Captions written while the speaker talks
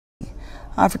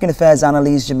African Affairs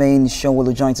analyst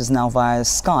Jermaine joins us now via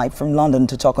Skype from London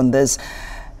to talk on this.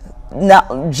 Now,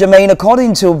 Jermaine,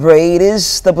 according to Bray, it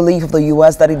is the belief of the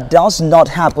U.S. that it does not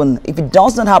happen. If it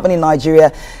does not happen in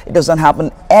Nigeria, it does not happen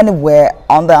anywhere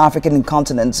on the African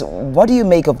continent. What do you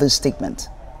make of this statement?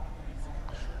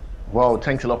 Well,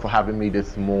 thanks a lot for having me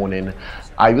this morning.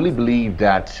 I really believe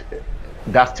that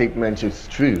that statement is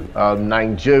true.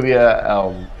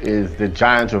 Nigeria is the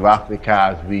giant of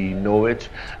Africa as we know it,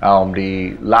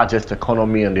 the largest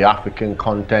economy on the African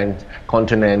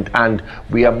continent, and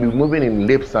we have been moving in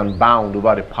leaps and bounds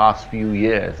over the past few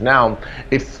years. Now,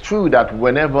 it's true that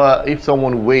if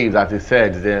someone waves, as it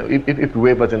said, if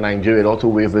we wave in Nigeria, it also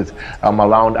waves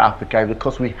around Africa,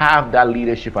 because we have that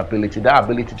leadership ability, that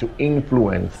ability to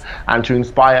influence and to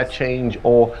inspire change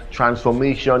or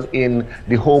transformation in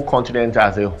the whole continent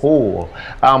as a whole.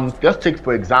 Just take,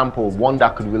 for example, one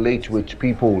that could relate with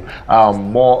people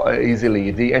more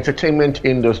easily: the entertainment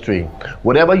industry.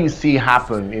 Whatever you see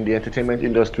happen in the entertainment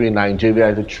industry in Nigeria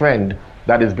is a trend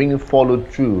that is being followed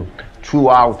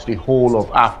throughout the whole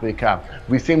of Africa.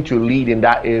 We seem to lead in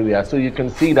that area. So you can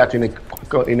see that in a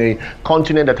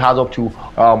continent that has up to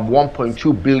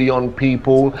 1.2 billion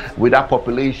people, with that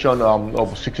population of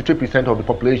 63% of the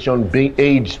population being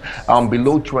aged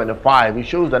below 25, it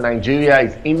shows that Nigeria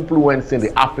is influencing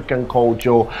the African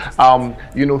culture,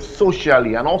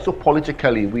 socially and also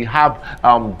politically. We have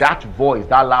that voice,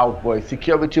 that loud voice.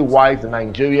 Security-wise, the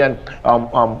Nigerian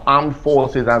armed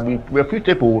forces are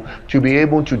reputable to be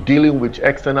able to deal with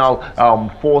external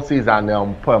forces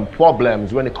and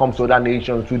problems when it comes to other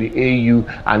nations through the AU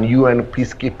and UN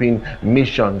peacekeeping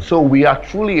missions. So we are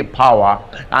truly a power,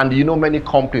 and many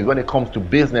companies, when it comes to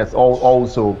business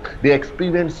also, they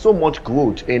experience so much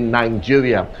growth in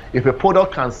Nigeria. If a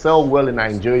product can sell well in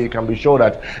Nigeria, you can be sure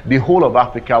that the whole of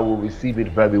Africa will receive it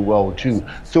very well too.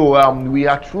 So we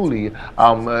are truly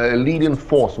a leading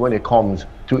force when it comes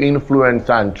to influence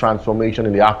and transformation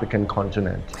in the African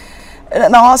continent.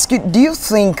 And I'll ask you, do you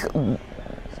think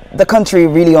the country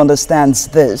really understands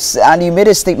this? And you made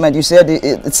a statement, you said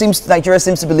it seems Nigeria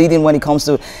seems to be leading when it comes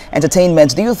to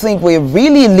entertainment. Do you think we're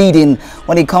really leading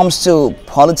when it comes to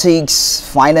politics,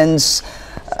 finance?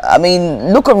 I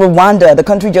mean, look at Rwanda. The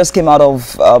country just came out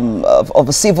of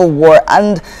a civil war,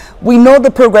 and we know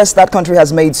the progress that country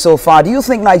has made so far. Do you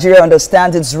think Nigeria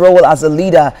understands its role as a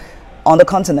leader on the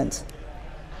continent?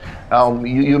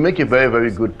 You make a very,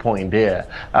 very good point there.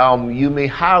 You may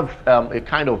have a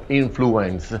kind of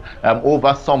influence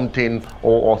over something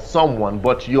or someone,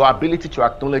 but your ability to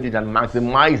acknowledge it and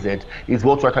maximize it is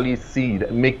what you actually see,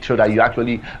 make sure that you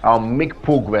actually make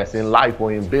progress in life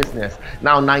or in business.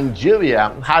 Now,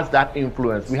 Nigeria has that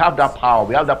influence. We have that power.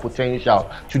 We have that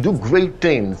potential to do great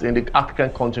things in the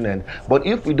African continent. But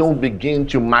if we don't begin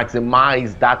to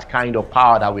maximize that kind of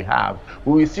power that we have,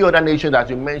 we will see other nations that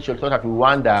you mentioned, such as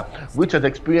Rwanda, which has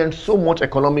experienced so much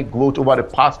economic growth over the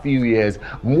past few years,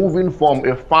 moving from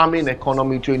a farming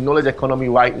economy to a knowledge economy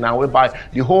right now, whereby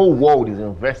the whole world is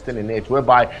investing in it,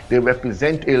 whereby they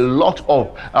represent a lot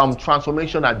of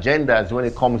transformation agendas when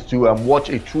it comes to what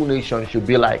a true nation should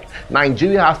be like.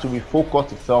 Nigeria has to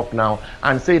refocus itself now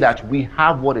and say that we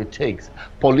have what it takes.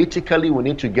 Politically, we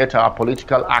need to get our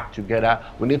political act together.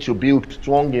 We need to build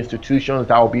strong institutions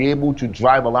that will be able to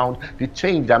drive around the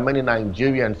change that many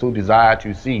Nigerians so desire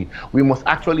to see. We must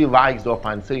actually rise up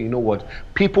and say, you know what,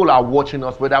 people are watching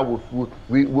us, whether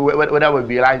we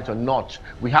realize it or not.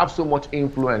 We have so much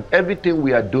influence. Everything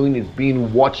we are doing is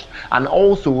being watched, and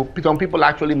also some people are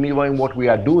actually mirroring what we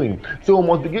are doing. So we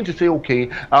must begin to say, okay,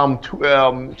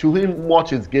 to him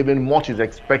much is given, much is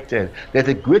expected. There's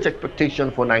a great expectation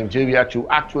for Nigeria to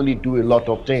actually do a lot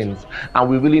of things, and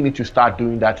we really need to start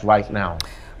doing that right now.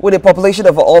 With a population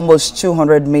of almost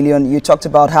 200 million, you talked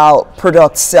about how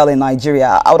products sell in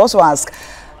Nigeria. I would also ask,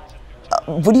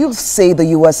 would you say the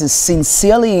U.S. is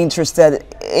sincerely interested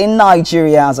in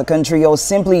Nigeria as a country, or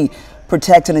simply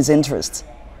protecting its interests?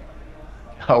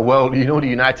 Well, the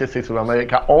United States of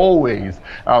America always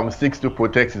seeks to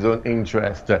protect its own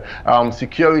interest.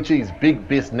 Security is big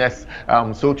business,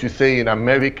 so to say. In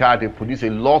America, they produce a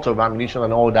lot of ammunition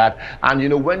and all that.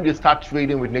 And, when they start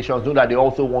trading with nations, know that they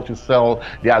also want to sell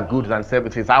their goods and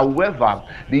services. However,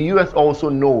 the U.S. also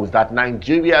knows that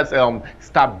Nigeria's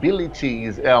stability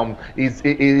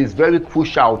is very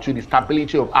crucial to the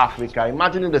stability of Africa.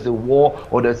 Imagine if there's a war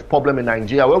or there's a problem in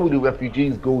Nigeria, where would the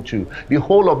refugees go to? The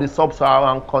whole of the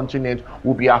sub-Saharan continent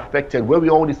will be affected. Where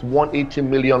will all these 180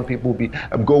 million people be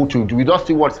go to? Do we just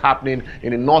see what's happening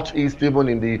in the northeast, even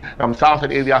in the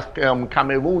southern areas?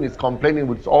 Cameroon is complaining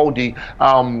with all the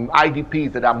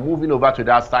IDPs that are moving over to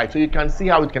that side. So you can see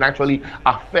how it can actually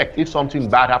affect, if something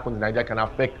bad happens in Nigeria, can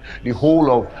affect the whole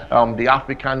of the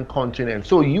African continent.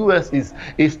 So US is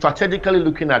strategically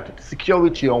looking at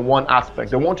security on one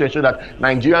aspect. They want to ensure that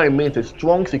Nigeria remains a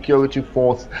strong security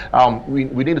force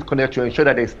within the continent, to ensure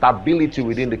that there's stability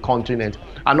within the continent,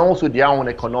 and also their own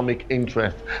economic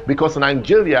interest, because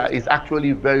Nigeria is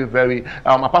actually very, very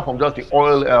apart from just the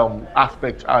oil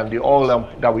aspect and the oil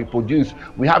that we produce,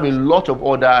 we have a lot of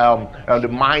other the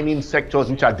mining sectors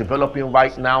which are developing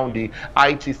right now, the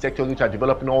IT sectors which are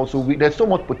developing also. There's so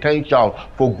much potential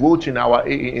for growth in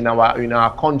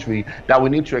our country that we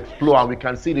need to explore, and we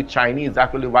can see the Chinese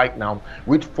actually right now,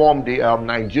 which form the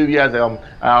Nigeria's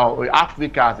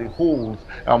Africa as a whole,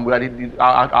 where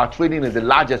our trading is the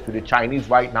largest with the Chinese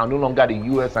right now, no longer the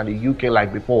US and the UK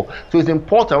like before. So it's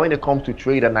important when it comes to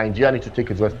trade that Nigeria needs to take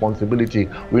its responsibility.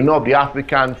 We know the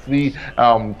African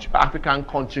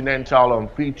continental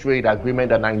free trade agreement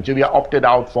that Nigeria opted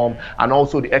out from, and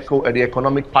also the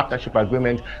economic partnership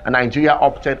agreement and Nigeria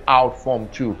opted out from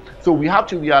too. So we have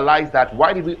to realize that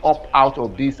why did we opt out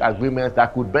of these agreements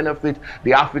that could benefit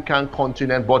the African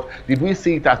continent, but did we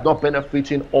see it as not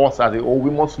benefiting us as a whole?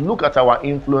 We must look at our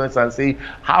influence and say,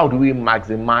 how do we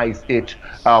maximize it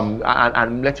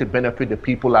and let it benefit the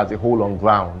people as a whole on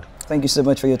ground? Thank you so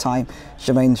much for your time,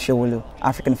 Jermaine Sanwo-Olu,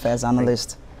 African Affairs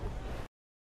Analyst.